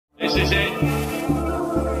This is it.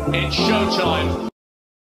 It's showtime.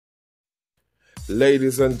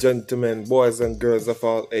 Ladies and gentlemen, boys and girls of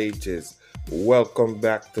all ages, welcome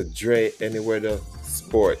back to Dre Anywhere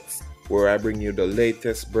Sports, where I bring you the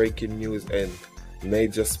latest breaking news and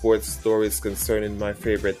major sports stories concerning my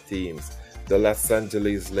favorite teams, the Los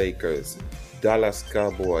Angeles Lakers, Dallas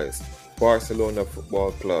Cowboys, Barcelona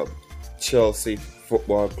Football Club, Chelsea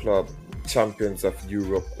Football Club, champions of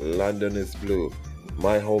Europe, London is Blue,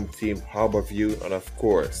 my home team Harborview, and of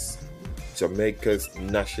course, Jamaica's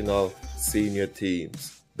national senior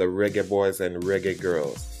teams, the Reggae Boys and Reggae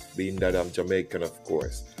Girls, being that I'm Jamaican of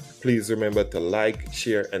course. Please remember to like,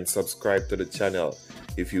 share and subscribe to the channel.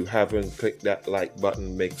 If you haven't clicked that like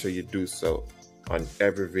button, make sure you do so on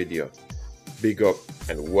every video. Big up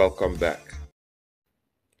and welcome back.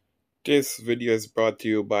 This video is brought to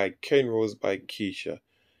you by Ken Rose by Keisha.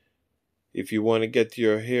 If you want to get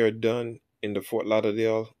your hair done in the Fort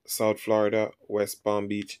Lauderdale, South Florida, West Palm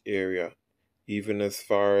Beach area, even as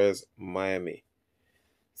far as Miami,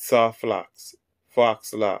 soft locks,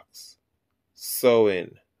 fox locks,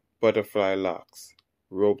 sew-in, butterfly locks,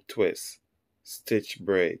 rope twists, stitch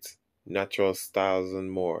braids, natural styles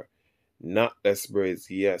and more. Knotless braids,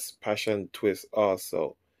 yes, passion twist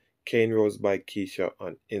also. Cane Rose by Keisha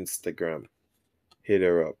on Instagram. Hit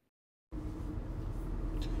her up.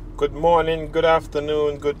 Good morning, good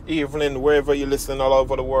afternoon, good evening, wherever you listen all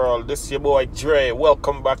over the world. This is your boy Dre.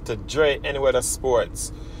 Welcome back to Dre Anywhere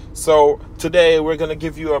Sports. So today we're going to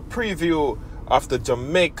give you a preview of the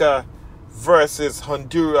Jamaica versus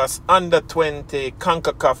Honduras under-20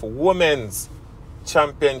 concacaf Women's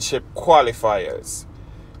Championship qualifiers.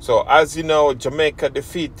 So as you know, Jamaica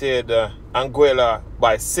defeated Anguilla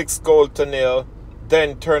by 6-0,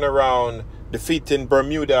 then turned around defeating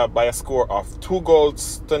Bermuda by a score of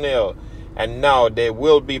 2-0, and now they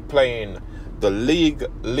will be playing the league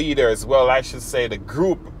leaders, well I should say the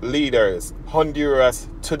group leaders, Honduras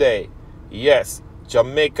today. Yes,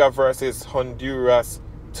 Jamaica versus Honduras,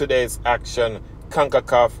 today's action,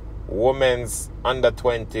 CONCACAF Women's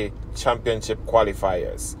Under-20 Championship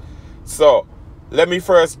qualifiers. So let me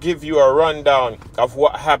first give you a rundown of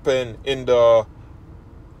what happened in the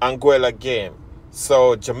Anguilla game.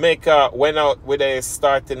 So Jamaica went out with a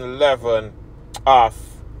starting 11 of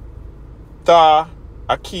Tha,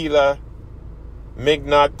 Akila,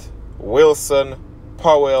 Mignot, Wilson,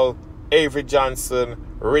 Powell, Avery Johnson,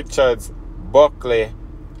 Richards, Buckley,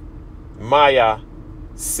 Maya,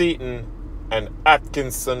 Seaton, and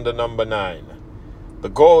Atkinson, the number 9. The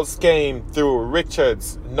goals came through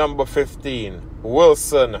Richards, number 15,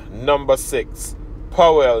 Wilson, number 6,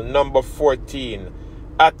 Powell, number 14,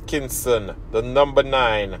 Atkinson, the number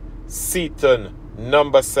 9, Seaton,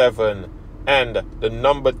 number 7, and the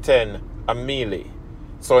number 10, Amelie.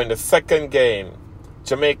 So in the second game,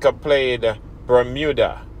 Jamaica played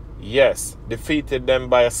Bermuda. Yes, defeated them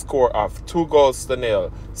by a score of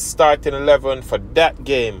 2-0. Starting 11 for that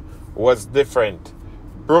game was different.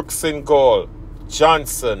 Brooks in goal,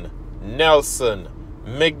 Johnson, Nelson,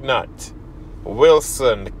 Mignot,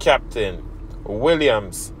 Wilson, the captain,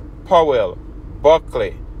 Williams, Powell,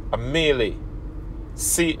 Buckley, Amelie,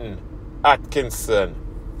 Seaton, Atkinson.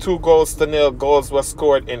 2-0. Goals were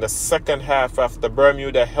scored in the second half after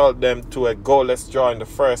Bermuda held them to a goalless draw in the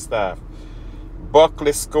first half.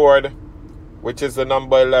 Buckley scored, which is the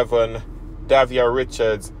number 11, Davia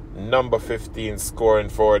Richards, number 15, scoring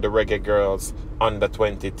for the Reggae Girls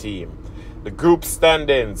under-20 team. The group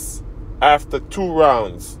standings after 2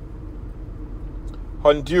 rounds.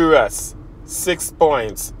 Honduras, 6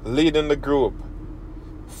 points, leading the group.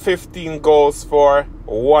 15 goals for,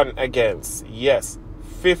 1 against. Yes,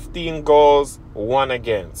 15 goals, 1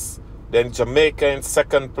 against. Then Jamaica in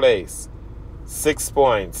second place, 6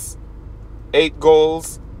 points, 8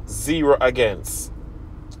 goals, 0 against.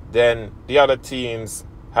 Then the other teams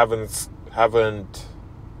haven't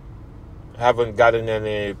gotten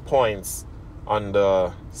any points on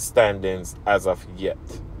the standings as of yet.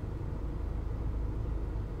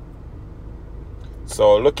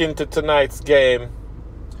 So looking to tonight's game,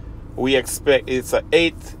 we expect it's at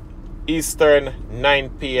 8 Eastern, 9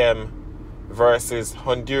 p.m. versus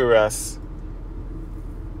Honduras.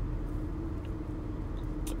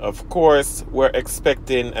 Of course, we're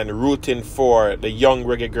expecting and rooting for the young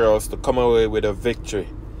Reggae Girls to come away with a victory.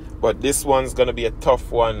 But this one's going to be a tough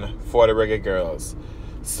one for the Reggae Girls.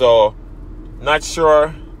 So, not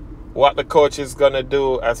sure what the coach is going to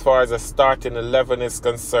do as far as the starting 11 is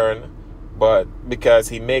concerned. But because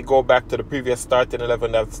he may go back to the previous starting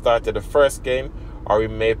 11 that started the first game, or he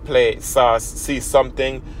may see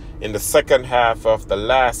something in the second half of the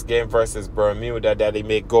last game versus Bermuda that he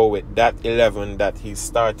may go with that 11 that he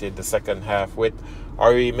started the second half with,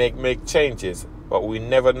 or he may make changes. But we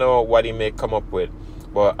never know what he may come up with.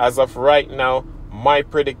 But as of right now, my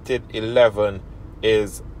predicted 11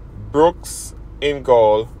 is Brooks in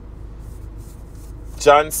goal,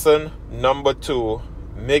 Johnson number 2,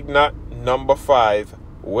 Mignot number 5,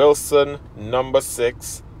 Wilson number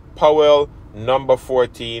 6, Powell number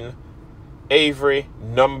 14, Avery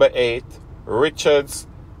number 8, Richards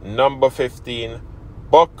number 15,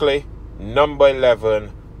 Buckley number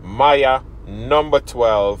 11, Maya number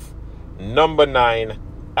 12, number 9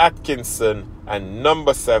 Atkinson, and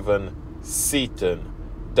number 7 Seaton.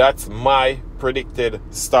 That's my predicted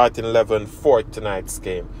starting 11 for tonight's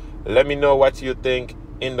game. Let me know what you think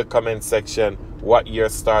in the comment section, what your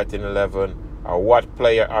starting 11 or what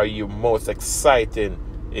player are you most excited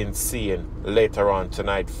in seeing later on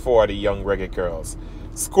tonight for the young reggae girls.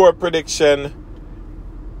 Score prediction: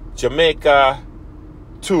 Jamaica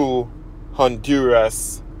 2,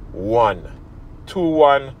 Honduras 1.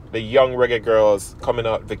 2-1, the young reggae girls coming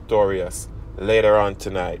out victorious later on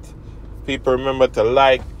tonight. People, remember to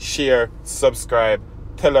like, share, subscribe,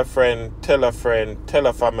 tell a friend, tell a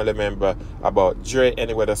family member about Dre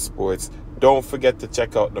Anyweather Sports. Don't forget to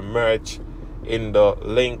check out the merch in the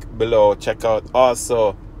link below. Check out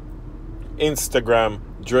also Instagram,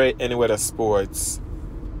 Dre Anyweather Sports,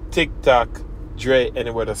 TikTok, Dre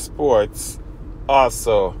Anyweather Sports,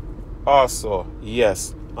 also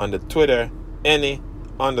yes, on the Twitter, Any_Dre.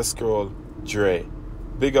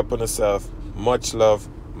 Big up on yourself. Much love,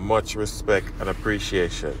 much respect and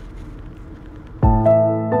appreciation.